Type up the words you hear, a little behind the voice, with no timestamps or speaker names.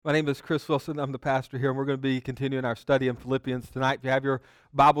My name is Chris Wilson. I'm the pastor here, and we're going to be continuing our study in Philippians tonight. If you have your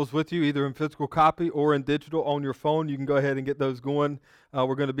Bibles with you, either in physical copy or in digital on your phone, you can go ahead and get those going.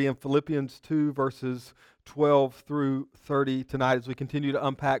 We're going to be in Philippians 2, verses 12 through 30 tonight as we continue to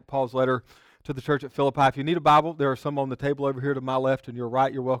unpack Paul's letter to the church at Philippi. If you need a Bible, there are some on the table over here to my left and your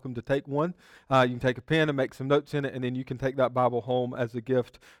right. You're welcome to take one. You can take a pen and make some notes in it, and then you can take that Bible home as a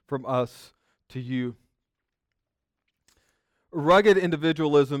gift from us to you. Rugged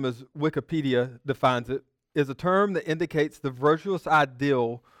individualism, as Wikipedia defines it, is a term that indicates the virtuous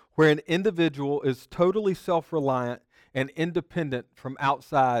ideal where an individual is totally self-reliant and independent from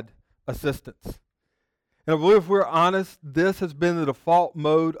outside assistance. And I believe if we're honest, this has been the default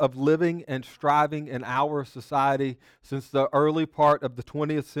mode of living and striving in our society since the early part of the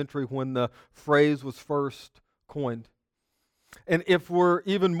 20th century when the phrase was first coined. And if we're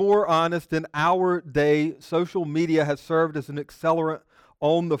even more honest, in our day, social media has served as an accelerant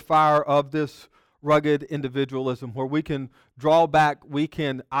on the fire of this rugged individualism, where we can draw back, we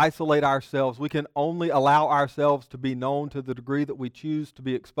can isolate ourselves, we can only allow ourselves to be known to the degree that we choose to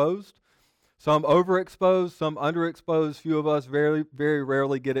be exposed. Some overexposed, some underexposed. Few of us very, very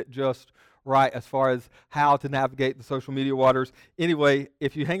rarely get it just right as far as how to navigate the social media waters. Anyway,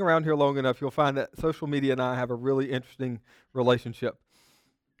 if you hang around here long enough, you'll find that social media and I have a really interesting relationship.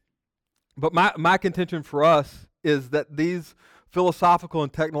 But my contention for us is that these philosophical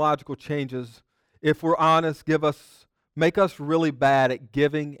and technological changes, if we're honest, make us really bad at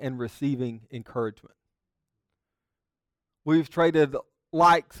giving and receiving encouragement. We've traded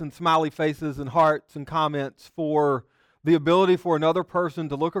likes and smiley faces and hearts and comments for the ability for another person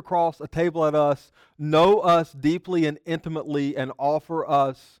to look across a table at us, know us deeply and intimately, and offer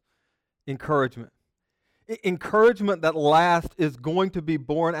us encouragement. Encouragement that lasts is going to be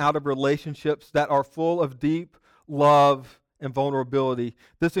born out of relationships that are full of deep love and vulnerability.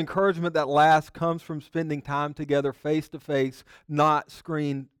 This encouragement that lasts comes from spending time together face to face, not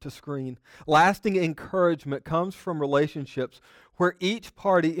screen to screen. Lasting encouragement comes from relationships where each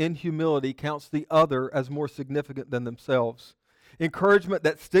party in humility counts the other as more significant than themselves. Encouragement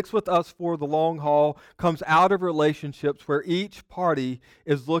that sticks with us for the long haul comes out of relationships where each party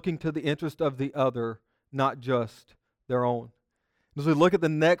is looking to the interest of the other, not just their own. As we look at the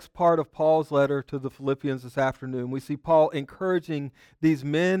next part of Paul's letter to the Philippians this afternoon, we see Paul encouraging these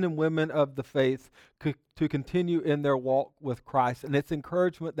men and women of the faith to continue in their walk with Christ. And it's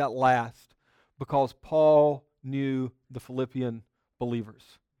encouragement that lasts because Paul knew the Philippian believers.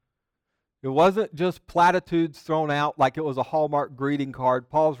 It wasn't just platitudes thrown out like it was a Hallmark greeting card.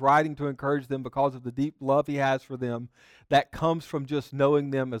 Paul's writing to encourage them because of the deep love he has for them that comes from just knowing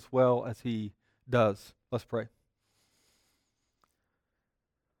them as well as he does. Let's pray.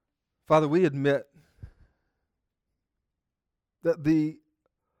 Father, we admit that the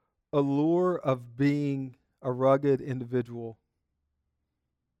allure of being a rugged individual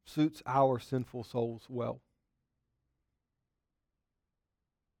suits our sinful souls well.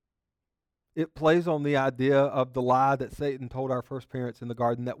 It plays on the idea of the lie that Satan told our first parents in the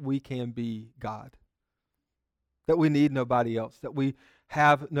garden, that we can be God, that we need nobody else, that we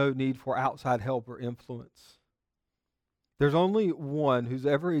have no need for outside help or influence. There's only one who's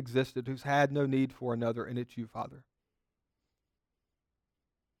ever existed who's had no need for another, and it's you, Father.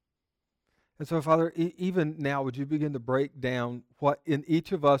 And so, Father, even now, would you begin to break down what in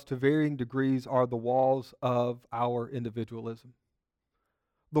each of us to varying degrees are the walls of our individualism?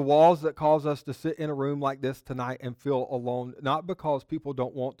 The walls that cause us to sit in a room like this tonight and feel alone, not because people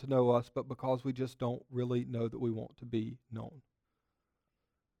don't want to know us, but because we just don't really know that we want to be known.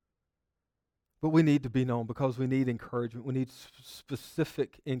 But we need to be known because we need encouragement. We need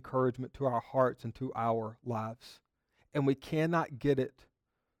specific encouragement to our hearts and to our lives. And we cannot get it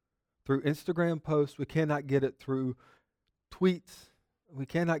through Instagram posts. We cannot get it through tweets. We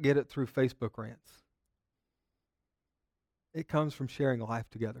cannot get it through Facebook rants. It comes from sharing life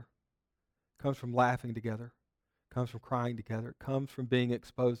together. It comes from laughing together. It comes from crying together. It comes from being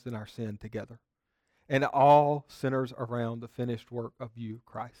exposed in our sin together. And it all centers around the finished work of you,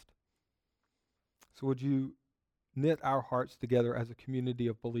 Christ. So would you knit our hearts together as a community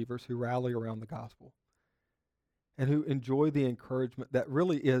of believers who rally around the gospel and who enjoy the encouragement that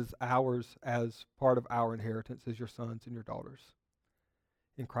really is ours as part of our inheritance as your sons and your daughters.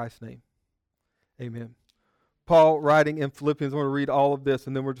 In Christ's name, amen. Paul writing in Philippians, I want to read all of this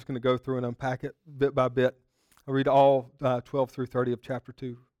and then we're just going to go through and unpack it bit by bit. I'll read all 12 through 30 of chapter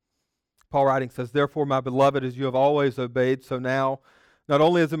 2. Paul writing says, "Therefore, my beloved, as you have always obeyed, so now, not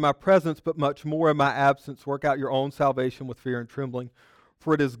only as in my presence, but much more in my absence, work out your own salvation with fear and trembling.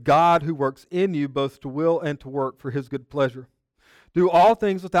 For it is God who works in you both to will and to work for his good pleasure. Do all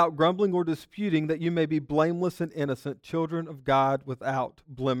things without grumbling or disputing, that you may be blameless and innocent, children of God without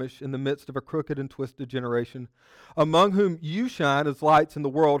blemish, in the midst of a crooked and twisted generation, among whom you shine as lights in the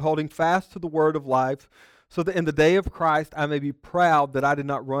world, holding fast to the word of life, so that in the day of Christ I may be proud that I did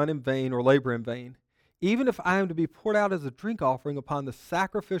not run in vain or labor in vain. Even if I am to be poured out as a drink offering upon the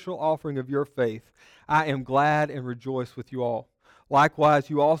sacrificial offering of your faith, I am glad and rejoice with you all. Likewise,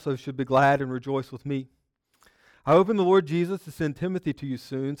 you also should be glad and rejoice with me. I hope in the Lord Jesus to send Timothy to you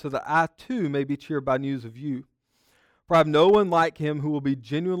soon, so that I too may be cheered by news of you. For I have no one like him who will be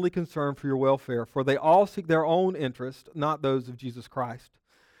genuinely concerned for your welfare, for they all seek their own interest, not those of Jesus Christ.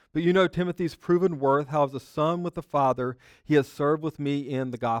 But you know Timothy's proven worth, how as a son with the Father he has served with me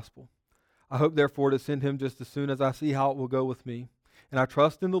in the gospel. I hope therefore to send him just as soon as I see how it will go with me. And I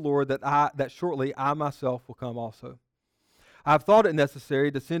trust in the Lord that shortly I myself will come also. I have thought it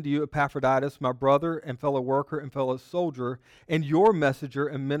necessary to send to you Epaphroditus, my brother and fellow worker and fellow soldier, and your messenger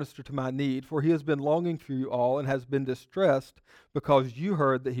and minister to my need, for he has been longing for you all and has been distressed because you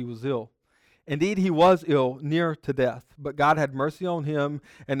heard that he was ill. Indeed, he was ill, near to death, but God had mercy on him,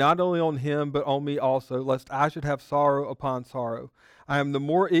 and not only on him, but on me also, lest I should have sorrow upon sorrow. I am the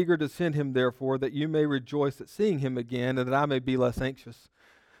more eager to send him, therefore, that you may rejoice at seeing him again, and that I may be less anxious.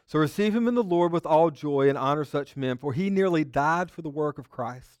 So receive him in the Lord with all joy and honor such men, for he nearly died for the work of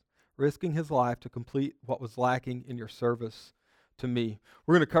Christ, risking his life to complete what was lacking in your service to me.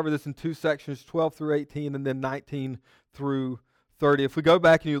 We're going to cover this in two sections, 12 through 18 and then 19 through 30. If we go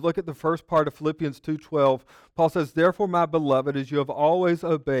back and you look at the first part of Philippians 2:12, Paul says, "Therefore, my beloved, as you have always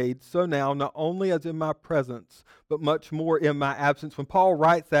obeyed, so now, not only as in my presence, but much more in my absence." When Paul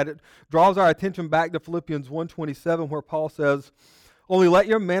writes that, it draws our attention back to Philippians 1:27, where Paul says, "Only let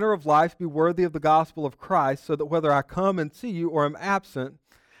your manner of life be worthy of the gospel of Christ, so that whether I come and see you or am absent,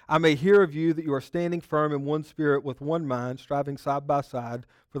 I may hear of you that you are standing firm in one spirit with one mind, striving side by side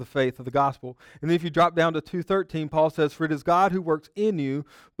for the faith of the gospel." And then if you drop down to 2:13, Paul says, "For it is God who works in you,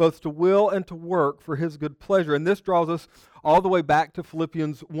 both to will and to work for his good pleasure." And this draws us all the way back to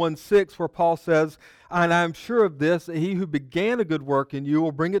Philippians 1:6, where Paul says, "And I am sure of this, that he who began a good work in you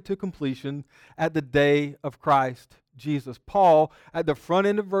will bring it to completion at the day of Christ Jesus." Paul, at the front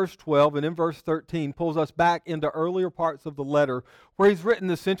end of verse 12 and in verse 13, pulls us back into earlier parts of the letter where he's written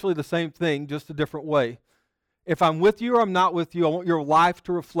essentially the same thing, just a different way. If I'm with you or I'm not with you, I want your life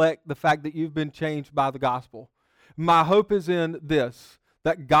to reflect the fact that you've been changed by the gospel. My hope is in this,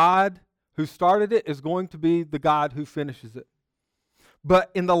 that God who started it is going to be the God who finishes it.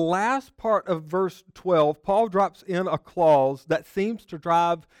 But in the last part of verse 12, Paul drops in a clause that seems to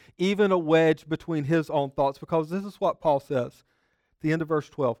drive even a wedge between his own thoughts, because this is what Paul says at the end of verse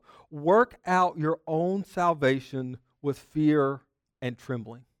 12. "Work out your own salvation with fear and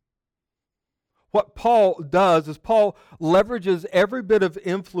trembling." What Paul does is Paul leverages every bit of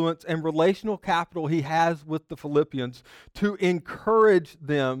influence and relational capital he has with the Philippians to encourage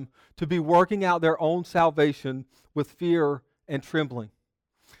them to be working out their own salvation with fear and trembling.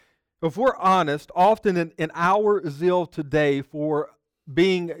 If we're honest, often in our zeal today for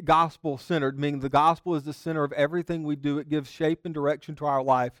being gospel-centered, meaning the gospel is the center of everything we do, it gives shape and direction to our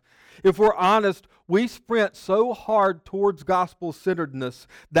life. If we're honest, we sprint so hard towards gospel-centeredness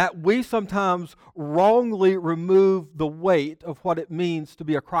that we sometimes wrongly remove the weight of what it means to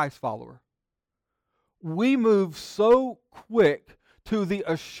be a Christ follower. We move so quick to the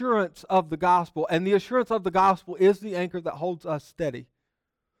assurance of the gospel, and the assurance of the gospel is the anchor that holds us steady.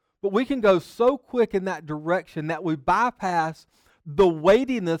 But we can go so quick in that direction that we bypass the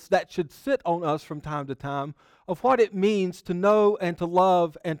weightiness that should sit on us from time to time of what it means to know and to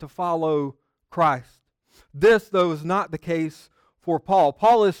love and to follow Christ. This, though, is not the case for Paul.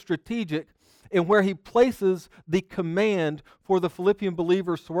 Paul is strategic in where he places the command for the Philippian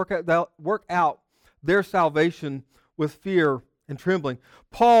believers to work out their salvation with fear and trembling.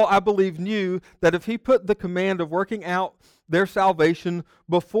 Paul, I believe, knew that if he put the command of working out their salvation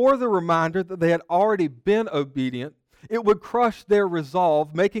before the reminder that they had already been obedient, it would crush their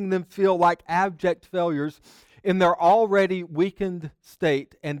resolve, making them feel like abject failures in their already weakened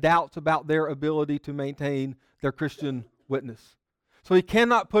state and doubts about their ability to maintain their Christian witness. So he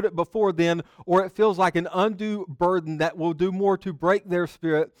cannot put it before then, or it feels like an undue burden that will do more to break their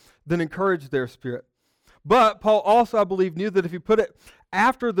spirit than encourage their spirit. But Paul also, I believe, knew that if he put it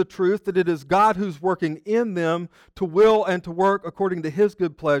after the truth that it is God who's working in them to will and to work according to his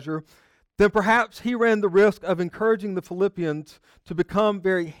good pleasure, then perhaps he ran the risk of encouraging the Philippians to become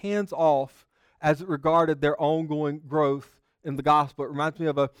very hands-off as it regarded their ongoing growth in the gospel. It reminds me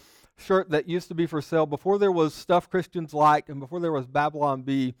of a shirt that used to be for sale before there was Stuff Christians Like and before there was Babylon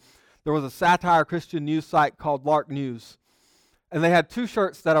Bee. There was a satire Christian news site called Lark News. And they had two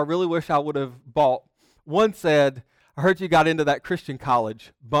shirts that I really wish I would have bought. One said, "I heard you got into that Christian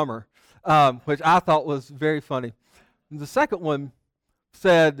college. Bummer," which I thought was very funny. And the second one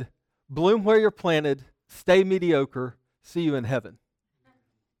said, "Bloom where you're planted, stay mediocre, see you in heaven."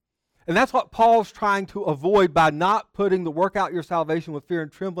 And that's what Paul's trying to avoid by not putting the work out your salvation with fear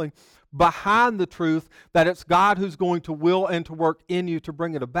and trembling behind the truth that it's God who's going to will and to work in you to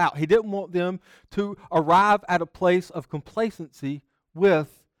bring it about. He didn't want them to arrive at a place of complacency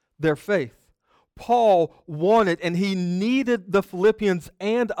with their faith. Paul wanted and he needed the Philippians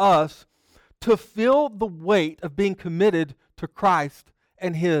and us to feel the weight of being committed to Christ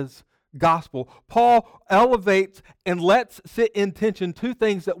and his gospel. Paul elevates and lets sit in tension two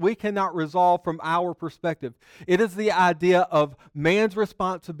things that we cannot resolve from our perspective. It is the idea of man's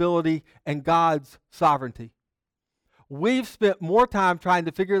responsibility and God's sovereignty. We've spent more time trying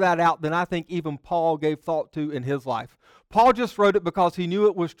to figure that out than I think even Paul gave thought to in his life. Paul just wrote it because he knew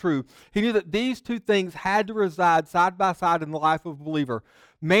it was true. He knew that these two things had to reside side by side in the life of a believer.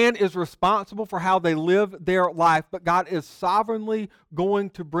 Man is responsible for how they live their life, but God is sovereignly going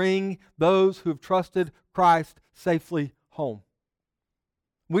to bring those who have trusted Christ safely home.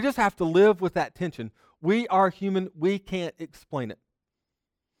 We just have to live with that tension. We are human. We can't explain it.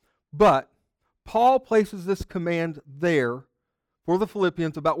 But Paul places this command there for the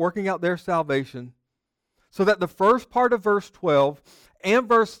Philippians about working out their salvation so that the first part of verse 12 and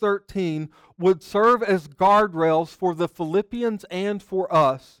verse 13 would serve as guardrails for the Philippians and for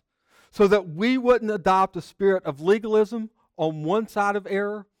us, so that we wouldn't adopt a spirit of legalism on one side of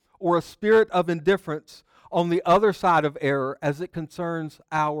error or a spirit of indifference on the other side of error as it concerns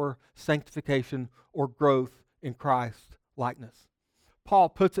our sanctification or growth in Christ likeness. Paul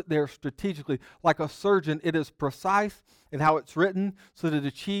puts it there strategically. Like a surgeon, it is precise in how it's written so that it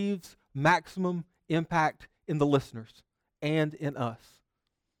achieves maximum impact in the listeners and in us.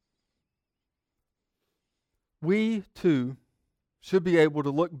 We, too, should be able to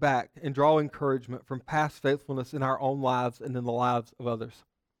look back and draw encouragement from past faithfulness in our own lives and in the lives of others.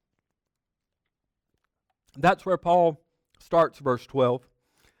 That's where Paul starts verse 12.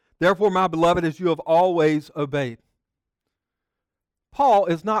 Therefore, my beloved, as you have always obeyed. Paul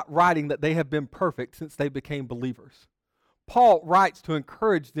is not writing that they have been perfect since they became believers. Paul writes to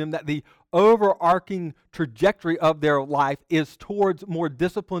encourage them that the overarching trajectory of their life is towards more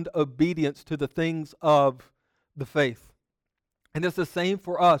disciplined obedience to the things of the faith. And it's the same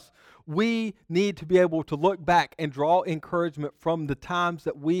for us. We need to be able to look back and draw encouragement from the times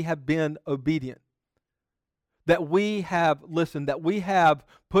that we have been obedient, that we have listened, that we have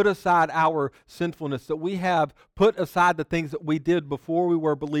put aside our sinfulness, that we have put aside the things that we did before we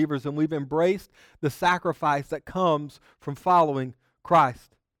were believers, and we've embraced the sacrifice that comes from following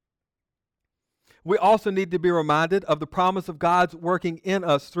Christ. We also need to be reminded of the promise of God's working in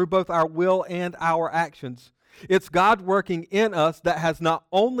us through both our will and our actions. It's God working in us that has not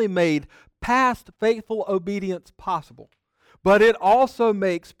only made past faithful obedience possible, but it also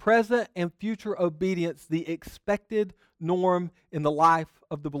makes present and future obedience the expected norm in the life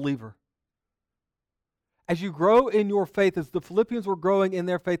of the believer. As you grow in your faith, as the Philippians were growing in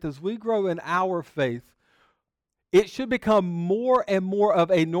their faith, as we grow in our faith, it should become more and more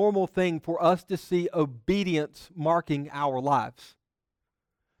of a normal thing for us to see obedience marking our lives.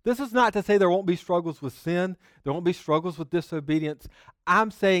 This is not to say there won't be struggles with sin, there won't be struggles with disobedience.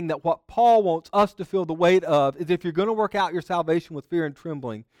 I'm saying that what Paul wants us to feel the weight of is if you're going to work out your salvation with fear and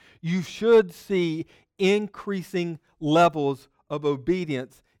trembling, you should see increasing levels of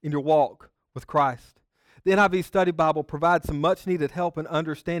obedience in your walk with Christ. The NIV Study Bible provides some much needed help in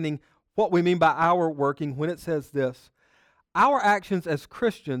understanding what we mean by our working when it says this: our actions as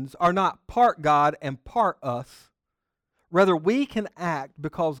Christians are not part God and part us. Rather, we can act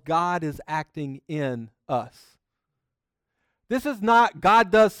because God is acting in us. This is not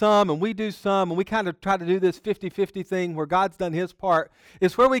God does some and we do some and we kind of try to do this 50-50 thing where God's done his part.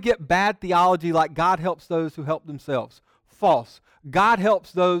 It's where we get bad theology like God helps those who help themselves. False. God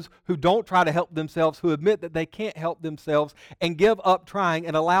helps those who don't try to help themselves, who admit that they can't help themselves and give up trying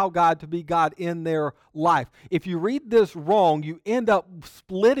and allow God to be God in their life. If you read this wrong, you end up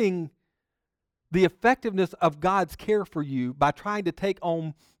splitting the effectiveness of God's care for you by trying to take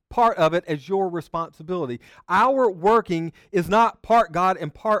on part of it as your responsibility. Our working is not part God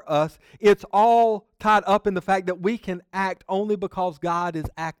and part us. It's all tied up in the fact that we can act only because God is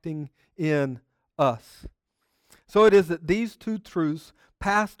acting in us. So it is that these two truths,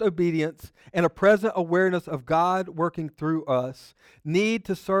 past obedience and a present awareness of God working through us, need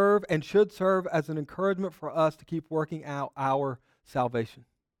to serve and should serve as an encouragement for us to keep working out our salvation.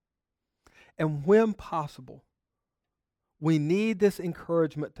 And when possible, We need this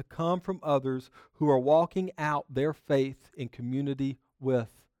encouragement to come from others who are walking out their faith in community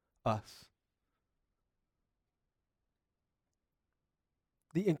with us.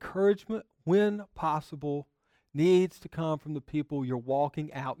 The encouragement, when possible, needs to come from the people you're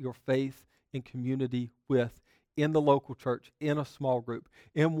walking out your faith in community with, in the local church, in a small group,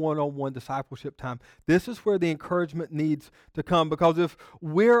 in one-on-one discipleship time. This is where the encouragement needs to come, because if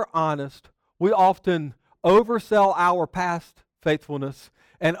we're honest, we often oversell our past faithfulness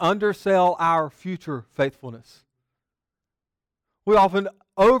and undersell our future faithfulness. We often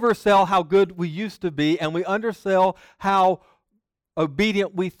oversell how good we used to be, and we undersell how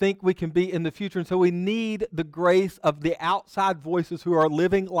obedient we think we can be in the future. And so we need the grace of the outside voices who are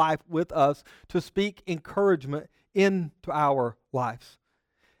living life with us to speak encouragement into our lives.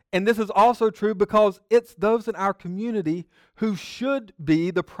 And this is also true because it's those in our community who should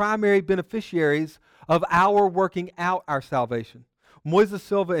be the primary beneficiaries of our working out our salvation. Moises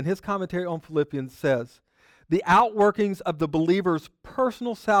Silva, in his commentary on Philippians, says, "The outworkings of the believer's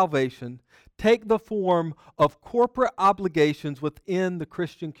personal salvation take the form of corporate obligations within the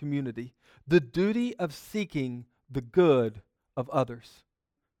Christian community, the duty of seeking the good of others."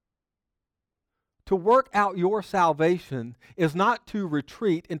 To work out your salvation is not to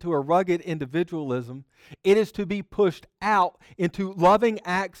retreat into a rugged individualism. It is to be pushed out into loving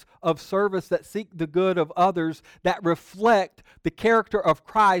acts of service that seek the good of others, that reflect the character of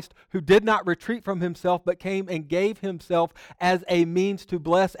Christ, who did not retreat from himself but came and gave himself as a means to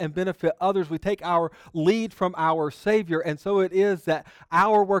bless and benefit others. We take our lead from our Savior, and so it is that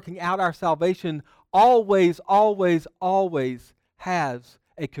our working out our salvation always has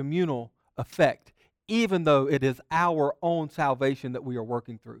a communal effect, even though it is our own salvation that we are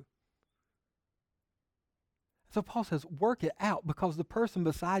working through. So Paul says, work it out, because the person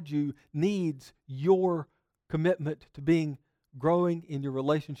beside you needs your commitment to growing in your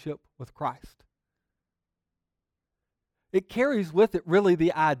relationship with Christ. It carries with it really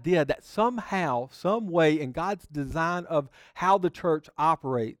the idea that somehow, some way in God's design of how the church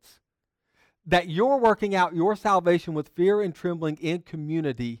operates, that you're working out your salvation with fear and trembling in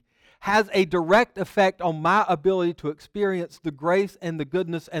community has a direct effect on my ability to experience the grace and the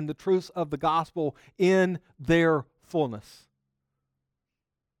goodness and the truths of the gospel in their fullness.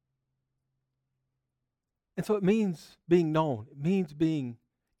 And so it means being known. It means being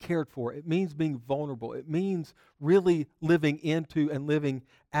cared for. It means being vulnerable. It means really living into and living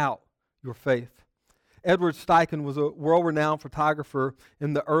out your faith. Edward Steichen was a world-renowned photographer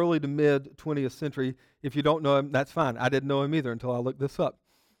in the early to mid-20th century. If you don't know him, that's fine. I didn't know him either until I looked this up.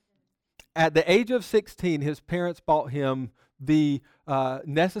 At the age of 16, his parents bought him the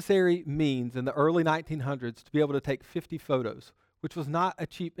necessary means in the early 1900s to be able to take 50 photos, which was not a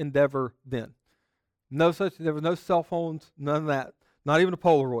cheap endeavor then. There were no cell phones, none of that, not even a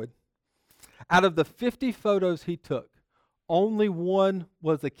Polaroid. Out of the 50 photos he took, only one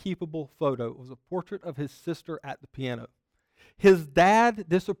was a keepable photo. It was a portrait of his sister at the piano. His dad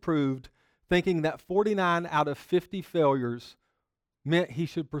disapproved, thinking that 49 out of 50 failures meant he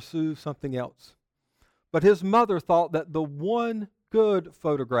should pursue something else. But his mother thought that the one good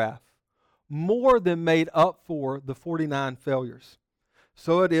photograph more than made up for the 49 failures.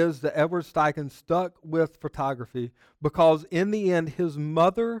 So it is that Edward Steichen stuck with photography, because in the end his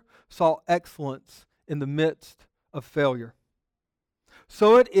mother saw excellence in the midst of failure.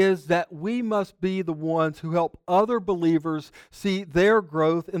 So it is that we must be the ones who help other believers see their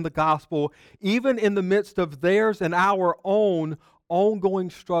growth in the gospel, even in the midst of theirs and our own ongoing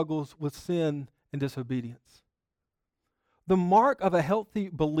struggles with sin and disobedience. The mark of a healthy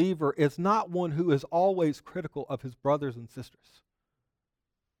believer is not one who is always critical of his brothers and sisters.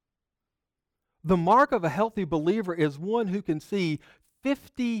 The mark of a healthy believer is one who can see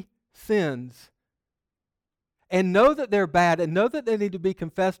 50 sins and know that they're bad and know that they need to be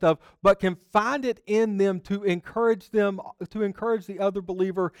confessed of, but can find it in them to encourage the other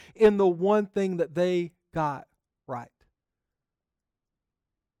believer in the one thing that they got right.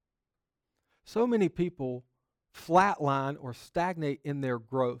 So many people flatline or stagnate in their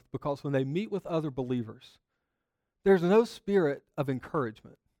growth because when they meet with other believers, there's no spirit of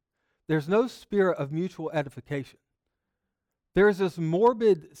encouragement. There's no spirit of mutual edification. There's this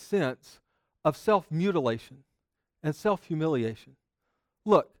morbid sense of self-mutilation and self-humiliation.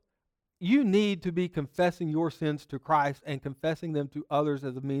 Look, you need to be confessing your sins to Christ and confessing them to others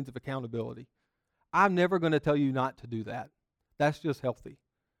as a means of accountability. I'm never going to tell you not to do that. That's just healthy.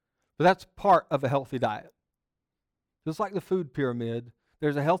 But that's part of a healthy diet. Just like the food pyramid,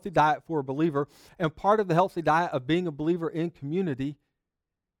 there's a healthy diet for a believer, and part of the healthy diet of being a believer in community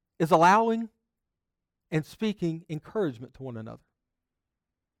is allowing and speaking encouragement to one another.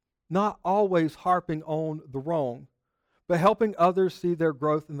 Not always harping on the wrong, but helping others see their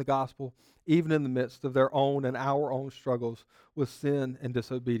growth in the gospel, even in the midst of their own and our own struggles with sin and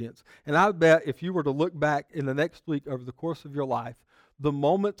disobedience. And I bet if you were to look back in the next week over the course of your life, the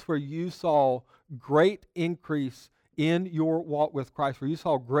moments where you saw great increase in your walk with Christ, where you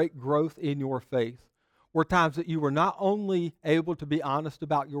saw great growth in your faith, were times that you were not only able to be honest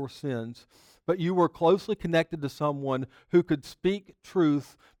about your sins, but you were closely connected to someone who could speak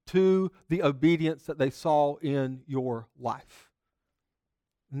truth to the obedience that they saw in your life.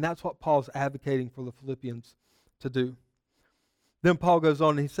 And that's what Paul's advocating for the Philippians to do. Then Paul goes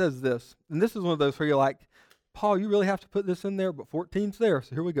on and he says this, and this is one of those where you're like, Paul, you really have to put this in there, but 14's there,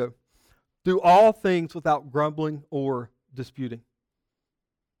 so here we go. Do all things without grumbling or disputing.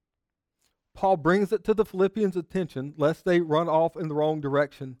 Paul brings it to the Philippians' attention, lest they run off in the wrong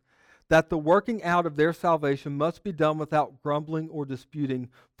direction, that the working out of their salvation must be done without grumbling or disputing.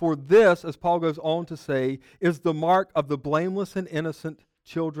 For this, as Paul goes on to say, is the mark of the blameless and innocent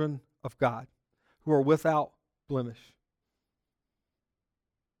children of God, who are without blemish.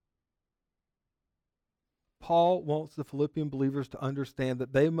 Paul wants the Philippian believers to understand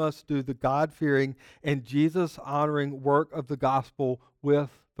that they must do the God-fearing and Jesus-honoring work of the gospel with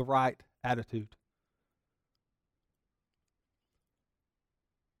the right attitude.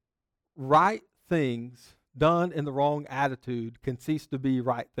 Right things done in the wrong attitude can cease to be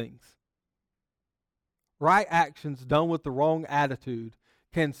right things. Right actions done with the wrong attitude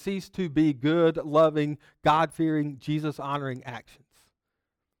can cease to be good, loving, God-fearing, Jesus-honoring actions.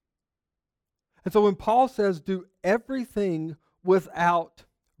 And so when Paul says do everything without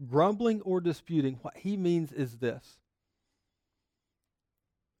grumbling or disputing, what he means is this.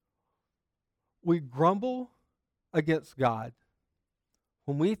 We grumble against God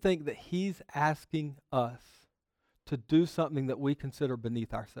when we think that He's asking us to do something that we consider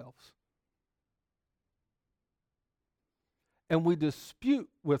beneath ourselves. And we dispute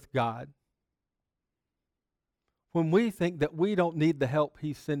with God when we think that we don't need the help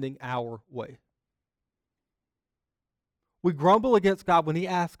He's sending our way. We grumble against God when He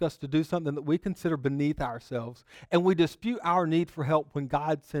asks us to do something that we consider beneath ourselves, and we dispute our need for help when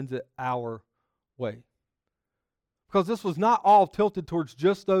God sends it our way. Because this was not all tilted towards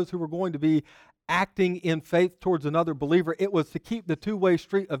just those who were going to be acting in faith towards another believer. It was to keep the two-way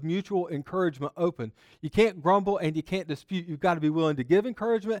street of mutual encouragement open. You can't grumble and you can't dispute. You've got to be willing to give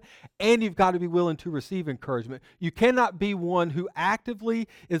encouragement, and you've got to be willing to receive encouragement. You cannot be one who actively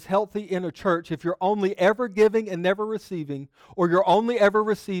is healthy in a church if you're only ever giving and never receiving, or you're only ever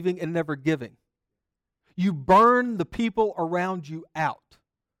receiving and never giving. You burn the people around you out.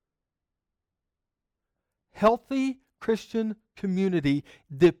 Healthy Christian community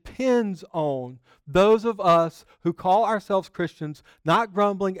depends on those of us who call ourselves Christians not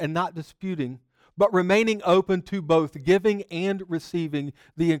grumbling and not disputing, but remaining open to both giving and receiving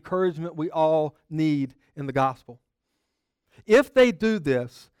the encouragement we all need in the gospel. If they do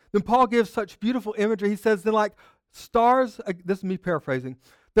this, then Paul gives such beautiful imagery. He says they're like stars, this is me paraphrasing,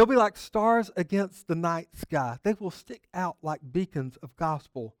 they'll be like stars against the night sky. They will stick out like beacons of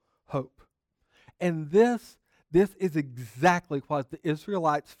gospel hope. And this is exactly what the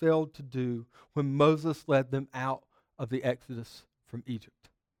Israelites failed to do when Moses led them out of the Exodus from Egypt.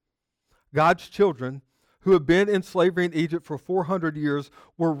 God's children, who had been in slavery in Egypt for 400 years,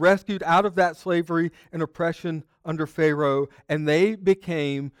 were rescued out of that slavery and oppression under Pharaoh, and they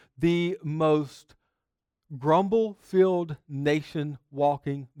became the most grumble-filled nation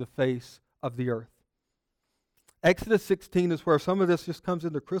walking the face of the earth. Exodus 16 is where some of this just comes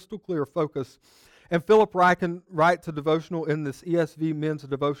into crystal clear focus. And Philip Ryken writes a devotional in this ESV Men's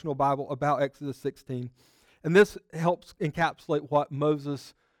Devotional Bible about Exodus 16. And this helps encapsulate what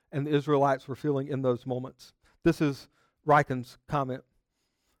Moses and the Israelites were feeling in those moments. This is Ryken's comment.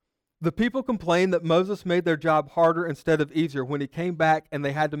 The people complained that Moses made their job harder instead of easier when he came back and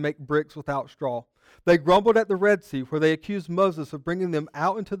they had to make bricks without straw. They grumbled at the Red Sea, where they accused Moses of bringing them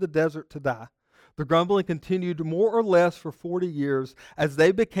out into the desert to die. The grumbling continued more or less for 40 years as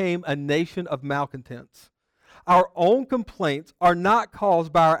they became a nation of malcontents. Our own complaints are not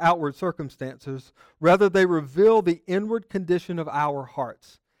caused by our outward circumstances. Rather, they reveal the inward condition of our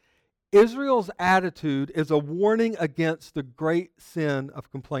hearts. Israel's attitude is a warning against the great sin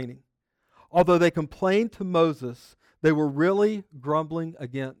of complaining. Although they complained to Moses, they were really grumbling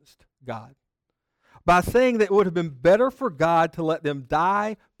against God. By saying that it would have been better for God to let them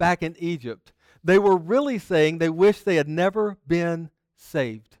die back in Egypt, they were really saying they wish they had never been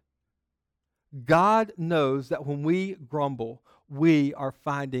saved. God knows that when we grumble, we are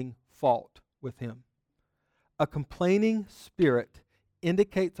finding fault with Him. A complaining spirit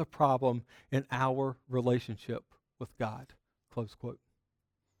indicates a problem in our relationship with God. Close quote.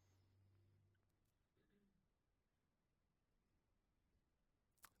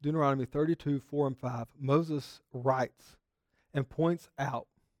 Deuteronomy 32, 4 and 5, Moses writes and points out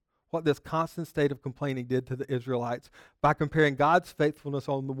what this constant state of complaining did to the Israelites by comparing God's faithfulness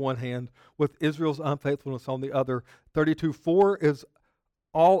on the one hand with Israel's unfaithfulness on the other. 32:4 is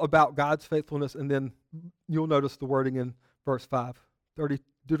all about God's faithfulness, and then you'll notice the wording in verse 5.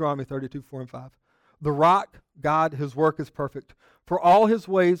 Deuteronomy 32, 4 and 5. The rock, God, his work is perfect, for all his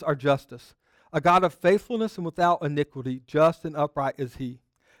ways are justice. A God of faithfulness and without iniquity, just and upright is he.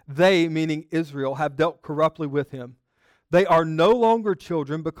 They, meaning Israel, have dealt corruptly with him. They are no longer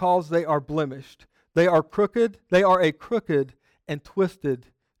children because they are blemished. They are a crooked and twisted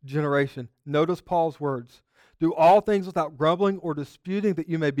generation. Notice Paul's words. Do all things without grumbling or disputing, that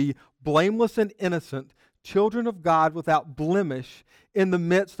you may be blameless and innocent, children of God without blemish, in the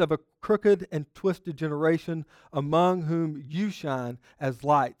midst of a crooked and twisted generation, among whom you shine as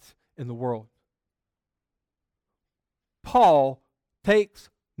lights in the world. Paul takes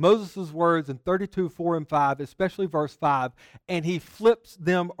Moses' words in 32, 4 and 5, especially verse 5, and he flips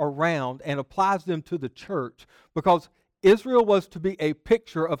them around and applies them to the church, because Israel was to be a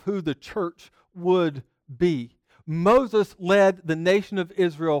picture of who the church would be. Moses led the nation of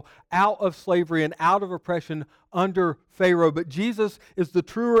Israel out of slavery and out of oppression under Pharaoh, but Jesus is the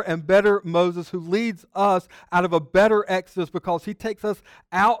truer and better Moses who leads us out of a better Exodus, because he takes us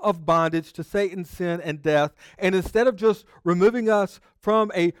out of bondage to Satan, sin, and death, and instead of just removing us from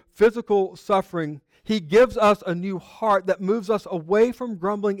a physical suffering, he gives us a new heart that moves us away from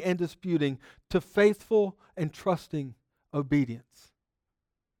grumbling and disputing to faithful and trusting obedience.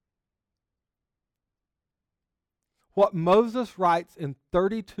 What Moses writes in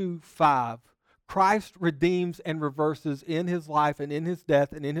 32:5, Christ redeems and reverses in his life and in his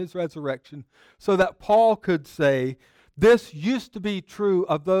death and in his resurrection, so that Paul could say, this used to be true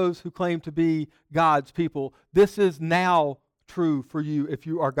of those who claim to be God's people. This is now true for you if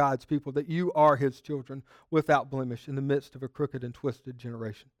you are God's people, that you are his children without blemish in the midst of a crooked and twisted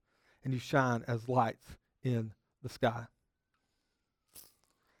generation, and you shine as lights in the sky.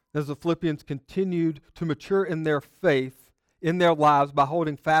 As the Philippians continued to mature in their faith, in their lives, by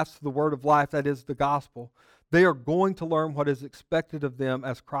holding fast to the word of life, that is the gospel, they are going to learn what is expected of them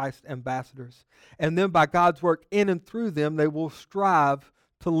as Christ's ambassadors. And then by God's work in and through them, they will strive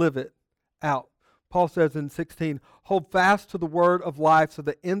to live it out. Paul says in 16, hold fast to the word of life, so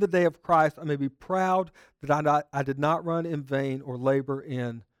that in the day of Christ I may be proud that I did not run in vain or labor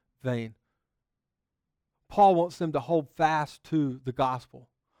in vain. Paul wants them to hold fast to the gospel.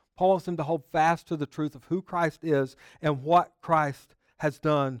 Paul wants them to hold fast to the truth of who Christ is and what Christ has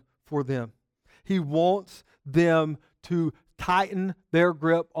done for them. He wants them to tighten their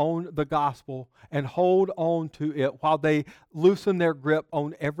grip on the gospel and hold on to it while they loosen their grip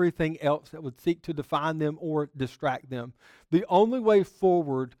on everything else that would seek to define them or distract them. The only way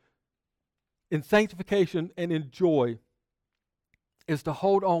forward in sanctification and in joy is to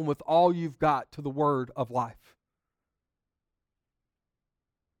hold on with all you've got to the word of life.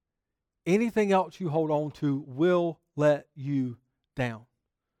 Anything else you hold on to will let you down.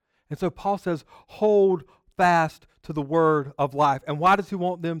 And so Paul says, hold fast to the word of life. And why does he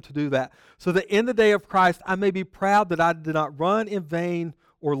want them to do that? So that in the day of Christ, I may be proud that I did not run in vain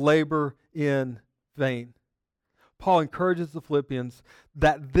or labor in vain. Paul encourages the Philippians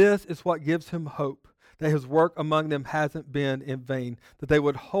that this is what gives him hope, that his work among them hasn't been in vain, that they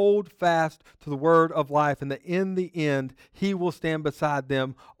would hold fast to the word of life, and that in the end he will stand beside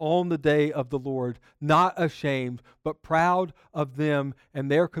them on the day of the Lord, not ashamed, but proud of them and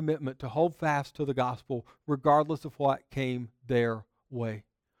their commitment to hold fast to the gospel, regardless of what came their way.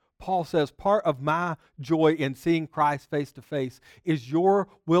 Paul says, part of my joy in seeing Christ face to face is your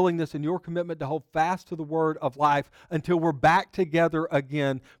willingness and your commitment to hold fast to the word of life until we're back together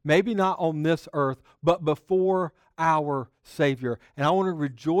again, maybe not on this earth, but before our Savior. And I want to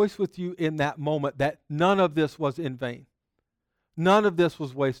rejoice with you in that moment that none of this was in vain. None of this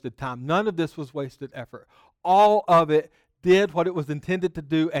was wasted time. None of this was wasted effort. All of it did what it was intended to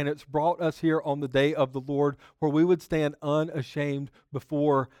do, and it's brought us here on the day of the Lord where we would stand unashamed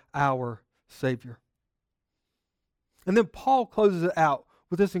before our Savior. And then Paul closes it out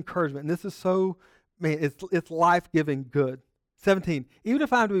with this encouragement, and this is so, it's life-giving good. 17, even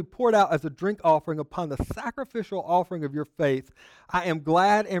if I am to be poured out as a drink offering upon the sacrificial offering of your faith, I am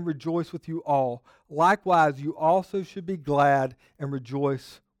glad and rejoice with you all. Likewise, you also should be glad and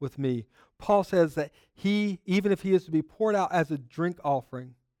rejoice with me. Paul says that he, even if he is to be poured out as a drink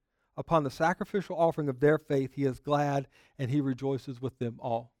offering upon the sacrificial offering of their faith, he is glad and he rejoices with them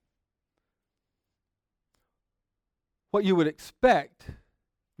all. What you would expect,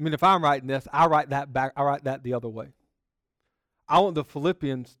 I mean, if I'm writing this, I write that back, I write that the other way. I want the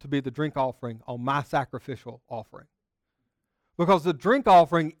Philippians to be the drink offering on my sacrificial offering. Because the drink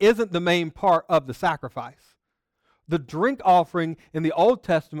offering isn't the main part of the sacrifice. The drink offering in the Old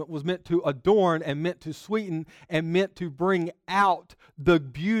Testament was meant to adorn and meant to sweeten and meant to bring out the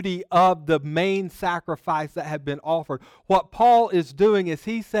beauty of the main sacrifice that had been offered. What Paul is doing is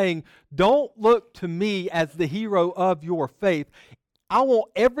he's saying, don't look to me as the hero of your faith. I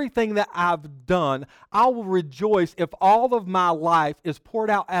want everything that I've done. I will rejoice if all of my life is poured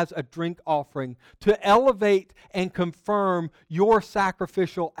out as a drink offering to elevate and confirm your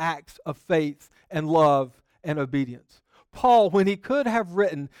sacrificial acts of faith and love and obedience. Paul, when he could have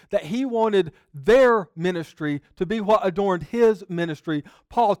written that he wanted their ministry to be what adorned his ministry,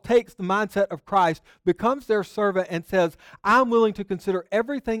 Paul takes the mindset of Christ, becomes their servant, and says, I'm willing to consider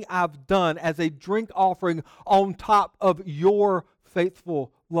everything I've done as a drink offering on top of your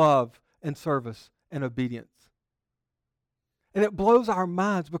faithful love and service and obedience. And it blows our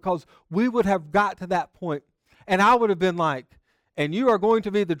minds because we would have got to that point and I would have been like, and you are going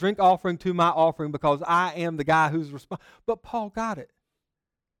to be the drink offering to my offering because I am the guy who's responsible. But Paul got it.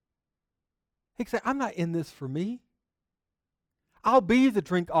 He said, I'm not in this for me. I'll be the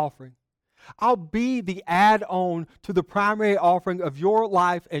drink offering. I'll be the add-on to the primary offering of your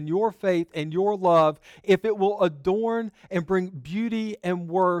life and your faith and your love if it will adorn and bring beauty and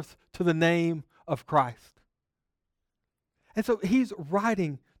worth to the name of Christ. And so he's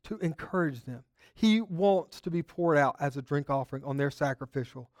writing to encourage them. He wants to be poured out as a drink offering on their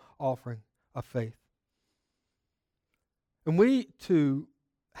sacrificial offering of faith. And we, too,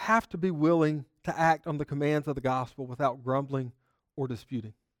 have to be willing to act on the commands of the gospel without grumbling or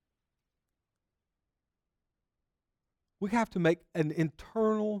disputing. We have to make an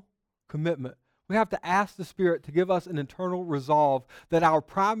internal commitment. We have to ask the Spirit to give us an internal resolve that our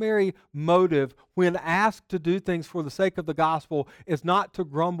primary motive when asked to do things for the sake of the gospel is not to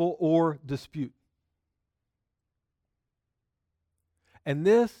grumble or dispute. And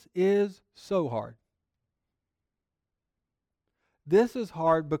this is so hard. This is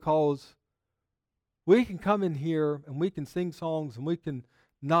hard because we can come in here and we can sing songs and we can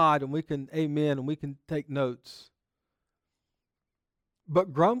nod and we can amen and we can take notes.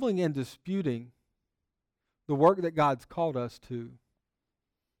 But grumbling and disputing the work that God's called us to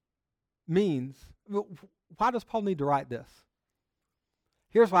means, why does Paul need to write this?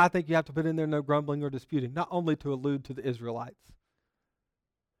 Here's why I think you have to put in there no grumbling or disputing, not only to allude to the Israelites,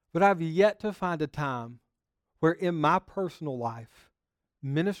 but I've yet to find a time where in my personal life,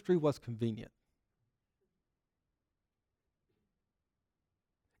 ministry was convenient.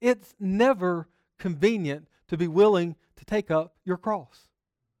 It's never convenient to be willing to take up your cross.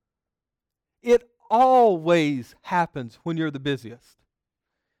 It always happens when you're the busiest.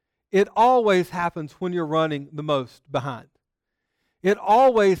 It always happens when you're running the most behind. It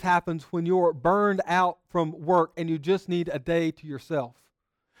always happens when you're burned out from work and you just need a day to yourself.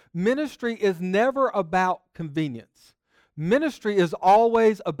 Ministry is never about convenience. Ministry is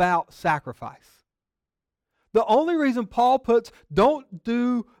always about sacrifice. The only reason Paul puts, don't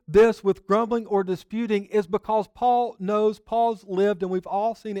do this with grumbling or disputing, is because Paul knows, Paul's lived, and we've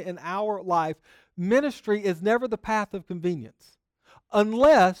all seen it in our life. Ministry is never the path of convenience.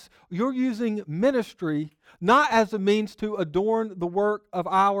 Unless you're using ministry not as a means to adorn the work of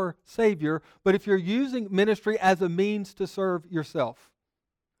our Savior, but if you're using ministry as a means to serve yourself,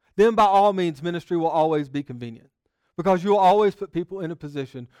 then by all means, ministry will always be convenient. Because you'll always put people in a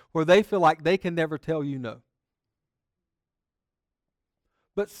position where they feel like they can never tell you no.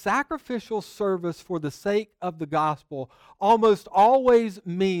 But sacrificial service for the sake of the gospel almost always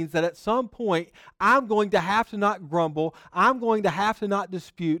means that at some point I'm going to have to not grumble, I'm going to have to not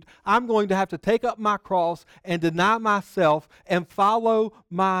dispute, I'm going to have to take up my cross and deny myself and follow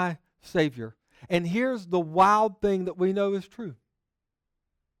my Savior. And here's the wild thing that we know is true.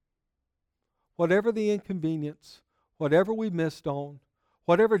 Whatever the inconvenience, whatever we missed on,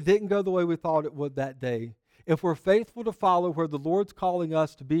 whatever didn't go the way we thought it would that day, if we're faithful to follow where the Lord's calling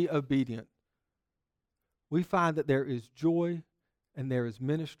us to be obedient, we find that there is joy and there is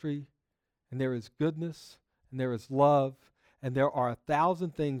ministry and there is goodness and there is love and there are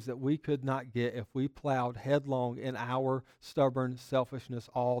 1,000 things that we could not get if we plowed headlong in our stubborn selfishness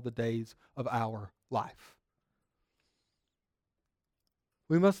all the days of our life.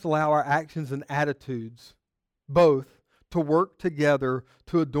 We must allow our actions and attitudes both to work together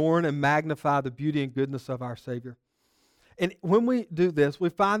to adorn and magnify the beauty and goodness of our Savior. And when we do this, we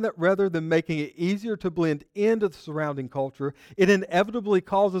find that rather than making it easier to blend into the surrounding culture, it inevitably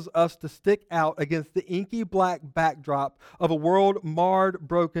causes us to stick out against the inky black backdrop of a world marred,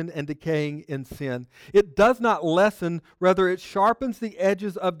 broken, and decaying in sin. It does not lessen, rather it sharpens the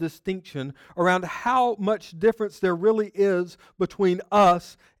edges of distinction around how much difference there really is between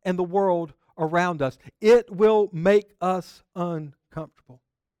us and the world around us. It will make us uncomfortable.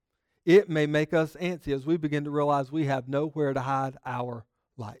 It may make us antsy as we begin to realize we have nowhere to hide our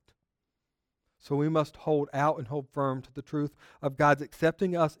light. So we must hold out and hold firm to the truth of God's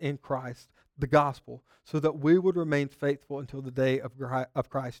accepting us in Christ, the gospel, so that we would remain faithful until the day of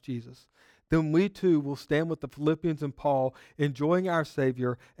Christ Jesus. Then we too will stand with the Philippians and Paul, enjoying our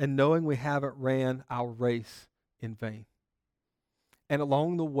Savior and knowing we haven't ran our race in vain. And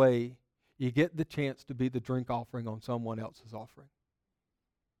along the way, you get the chance to be the drink offering on someone else's offering.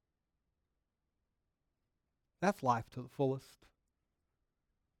 That's life to the fullest.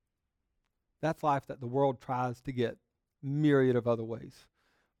 That's life that the world tries to get myriad of other ways,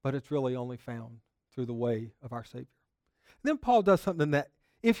 but it's really only found through the way of our Savior. And then Paul does something that,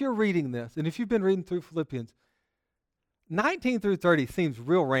 if you're reading this, and if you've been reading through Philippians, 19 through 30 seems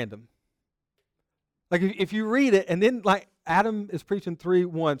real random. Like if you read it, and then like Adam is preaching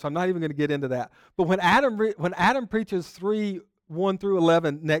 3:1, so I'm not even going to get into that. But when Adam preaches 3:1 through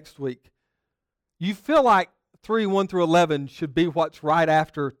 11 next week, you feel like 3:1 through 11 should be what's right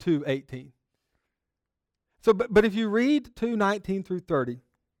after 2:18. So, but if you read 2:19 through 30,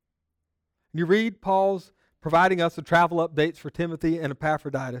 you read Paul's providing us the travel updates for Timothy and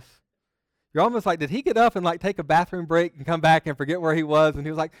Epaphroditus, you're almost like, did he get up and like take a bathroom break and come back and forget where he was? And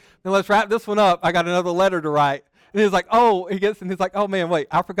he was like, now let's wrap this one up. I got another letter to write. And he's like, he's like, oh man, wait,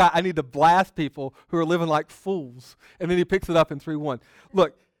 I forgot. I need to blast people who are living like fools. And then he picks it up in 3:1.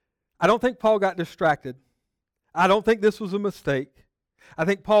 Look, I don't think Paul got distracted. I don't think this was a mistake. I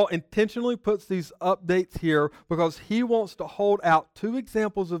think Paul intentionally puts these updates here because he wants to hold out two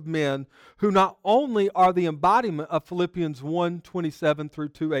examples of men who not only are the embodiment of Philippians 1:27 through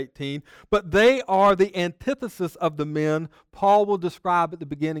 2:18, but they are the antithesis of the men Paul will describe at the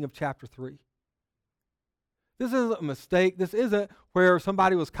beginning of chapter 3. This isn't a mistake. This isn't where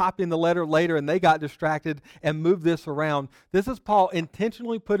somebody was copying the letter later and they got distracted and moved this around. This is Paul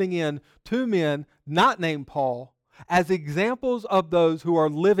intentionally putting in two men, not named Paul, as examples of those who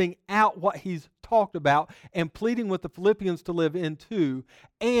are living out what he's talked about and pleading with the Philippians to live into.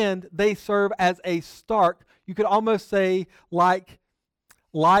 And they serve as a stark, you could almost say, like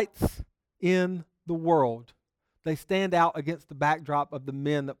lights in the world. They stand out against the backdrop of the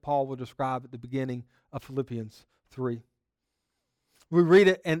men that Paul will describe at the beginning of Philippians 3. We read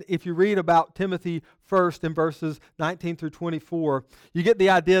it, and if you read about Timothy first in verses 19 through 24, you get the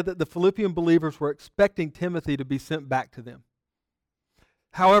idea that the Philippian believers were expecting Timothy to be sent back to them.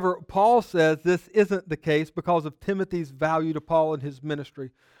 However, Paul says this isn't the case because of Timothy's value to Paul and his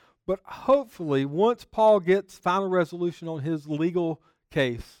ministry. But hopefully, once Paul gets final resolution on his legal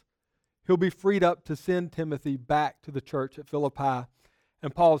case, he'll be freed up to send Timothy back to the church at Philippi.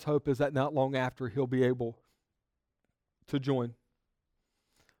 And Paul's hope is that not long after, he'll be able to join.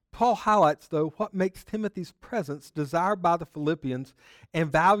 Paul highlights, though, what makes Timothy's presence desired by the Philippians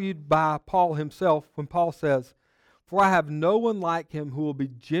and valued by Paul himself when Paul says, "For I have no one like him who will be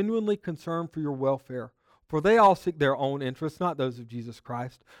genuinely concerned for your welfare. For they all seek their own interests, not those of Jesus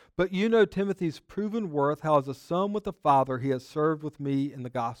Christ. But you know Timothy's proven worth, how as a son with the Father he has served with me in the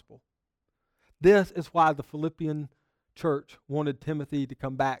gospel." This is why the Philippian church wanted Timothy to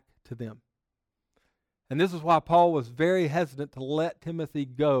come back to them. And this is why Paul was very hesitant to let Timothy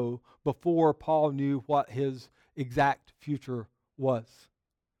go before Paul knew what his exact future was.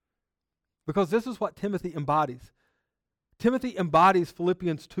 Because this is what Timothy embodies. Timothy embodies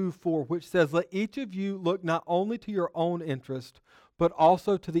Philippians 2:4, which says, "Let each of you look not only to your own interest, but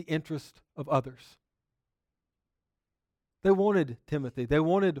also to the interest of others." They wanted Timothy. They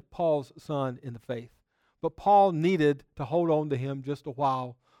wanted Paul's son in the faith. But Paul needed to hold on to him just a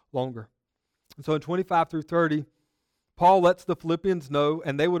while longer. And so in 25 through 30, Paul lets the Philippians know,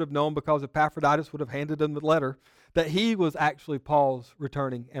 and they would have known because Epaphroditus would have handed them the letter, that he was actually Paul's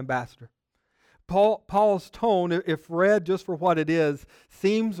returning ambassador. Paul's tone, if read just for what it is,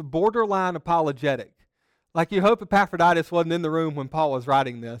 seems borderline apologetic. Like you hope Epaphroditus wasn't in the room when Paul was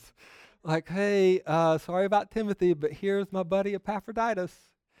writing this. Like, hey, sorry about Timothy, but here's my buddy Epaphroditus.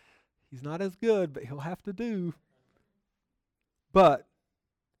 He's not as good, but he'll have to do. But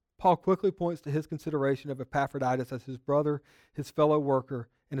Paul quickly points to his consideration of Epaphroditus as his brother, his fellow worker,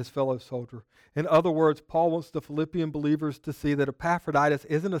 and his fellow soldier. In other words, Paul wants the Philippian believers to see that Epaphroditus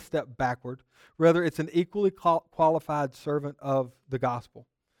isn't a step backward. Rather, it's an equally qualified servant of the gospel.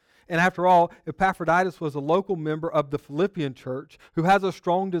 And after all, Epaphroditus was a local member of the Philippian church who has a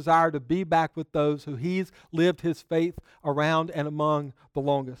strong desire to be back with those who he's lived his faith around and among the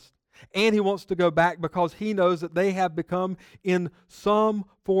longest. And he wants to go back because he knows that they have become, in some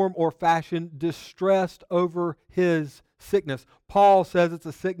form or fashion, distressed over his sickness. Paul says it's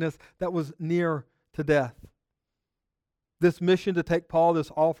a sickness that was near to death. This mission to take Paul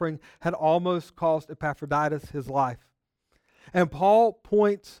this offering had almost cost Epaphroditus his life. And Paul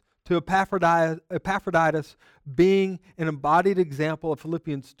points to Epaphroditus being an embodied example of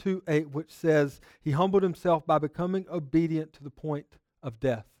Philippians 2:8, which says, he humbled himself by becoming obedient to the point of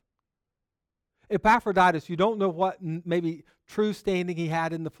death. Epaphroditus, you don't know what maybe true standing he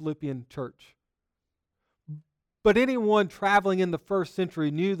had in the Philippian church. But anyone traveling in the first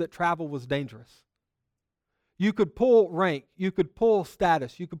century knew that travel was dangerous. You could pull rank, you could pull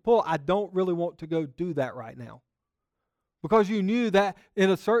status, you could pull, I don't really want to go do that right now. Because you knew that, in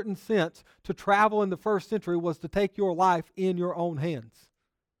a certain sense, to travel in the first century was to take your life in your own hands.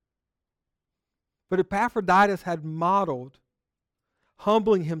 But Epaphroditus had modeled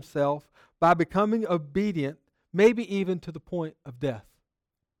humbling himself by becoming obedient, maybe even to the point of death.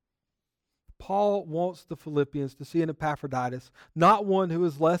 Paul wants the Philippians to see in Epaphroditus not one who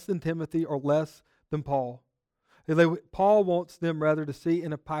is less than Timothy or less than Paul. Paul wants them rather to see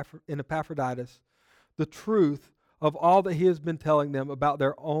in Epaphroditus the truth of all that he has been telling them about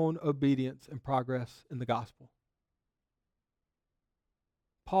their own obedience and progress in the gospel.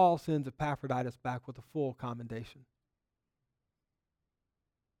 Paul sends Epaphroditus back with a full commendation,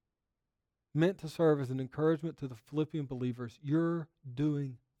 meant to serve as an encouragement to the Philippian believers. You're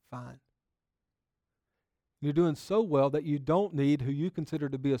doing fine. You're doing so well that you don't need who you consider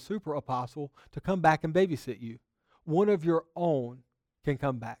to be a super apostle to come back and babysit you. One of your own can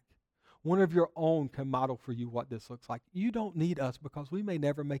come back. One of your own can model for you what this looks like. You don't need us because we may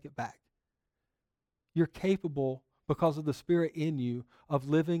never make it back. You're capable, because of the Spirit in you, of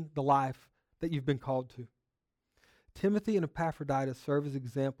living the life that you've been called to. Timothy and Epaphroditus serve as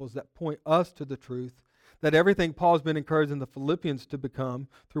examples that point us to the truth that everything Paul's been encouraging the Philippians to become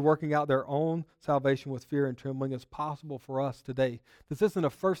through working out their own salvation with fear and trembling is possible for us today. This isn't a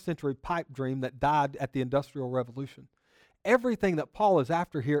first century pipe dream that died at the Industrial Revolution. Everything that Paul is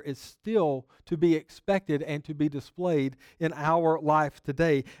after here is still to be expected and to be displayed in our life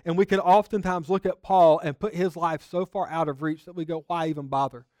today. And we can oftentimes look at Paul and put his life so far out of reach that we go, why even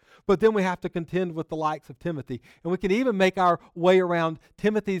bother? But then we have to contend with the likes of Timothy. And we can even make our way around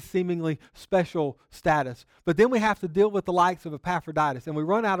Timothy's seemingly special status. But then we have to deal with the likes of Epaphroditus. And we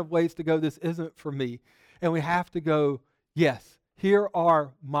run out of ways to go, this isn't for me. And we have to go, yes, here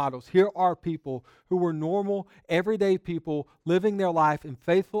are models. Here are people who were normal, everyday people living their life in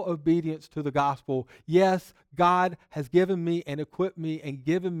faithful obedience to the gospel. Yes, God has given me and equipped me and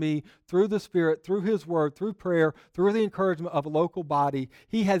given me through the Spirit, through His Word, through prayer, through the encouragement of a local body.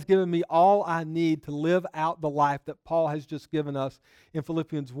 He has given me all I need to live out the life that Paul has just given us in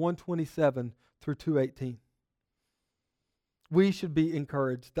Philippians 1:27 through 2:18. We should be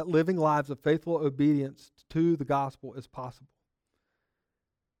encouraged that living lives of faithful obedience to the gospel is possible.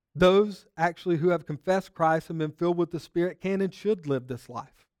 Those actually who have confessed Christ and been filled with the Spirit can and should live this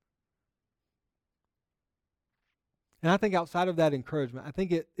life. And I think outside of that encouragement, I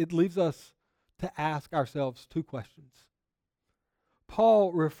think it leaves us to ask ourselves two questions.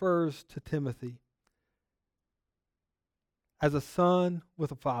 Paul refers to Timothy as a son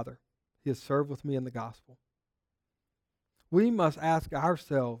with a father. He has served with me in the gospel. We must ask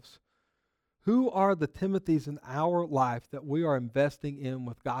ourselves, who are the Timothys in our life that we are investing in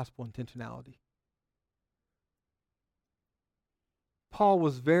with gospel intentionality? Paul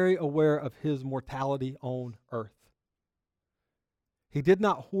was very aware of his mortality on earth. He did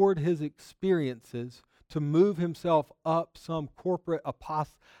not hoard his experiences to move himself up some corporate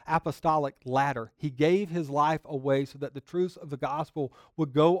apostolic ladder. He gave his life away so that the truths of the gospel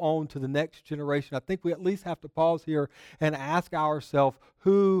would go on to the next generation. I think we at least have to pause here and ask ourselves,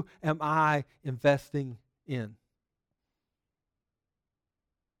 who am I investing in?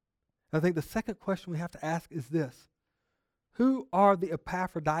 I think the second question we have to ask is this: who are the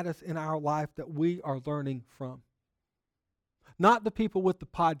Epaphroditus in our life that we are learning from? Not the people with the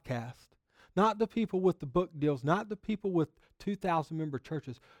podcast, not the people with the book deals, not the people with 2,000 member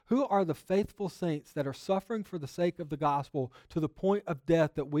churches. Who are the faithful saints that are suffering for the sake of the gospel to the point of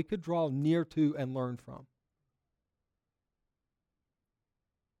death that we could draw near to and learn from?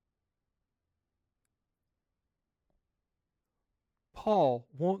 Paul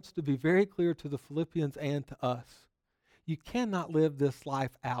wants to be very clear to the Philippians and to us. You cannot live this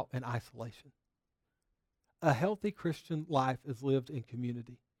life out in isolation. A healthy Christian life is lived in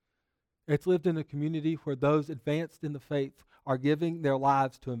community. It's lived in a community where those advanced in the faith are giving their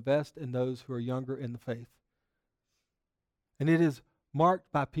lives to invest in those who are younger in the faith. And it is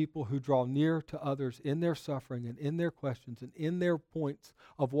marked by people who draw near to others in their suffering and in their questions and in their points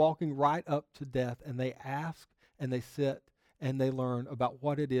of walking right up to death, and they ask and they sit and they learn about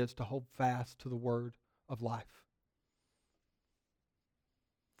what it is to hold fast to the word of life.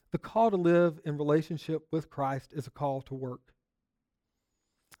 The call to live in relationship with Christ is a call to work.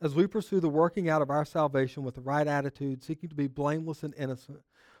 As we pursue the working out of our salvation with the right attitude, seeking to be blameless and innocent,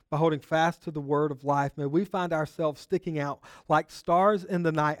 by holding fast to the word of life, may we find ourselves sticking out like stars in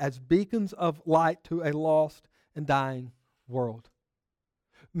the night as beacons of light to a lost and dying world.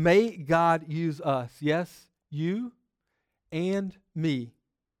 May God use us, yes, you and me,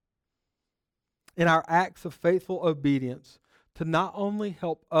 in our acts of faithful obedience to not only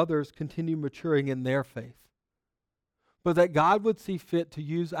help others continue maturing in their faith, but that God would see fit to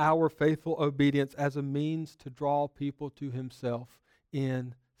use our faithful obedience as a means to draw people to himself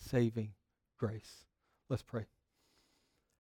in saving grace. Let's pray.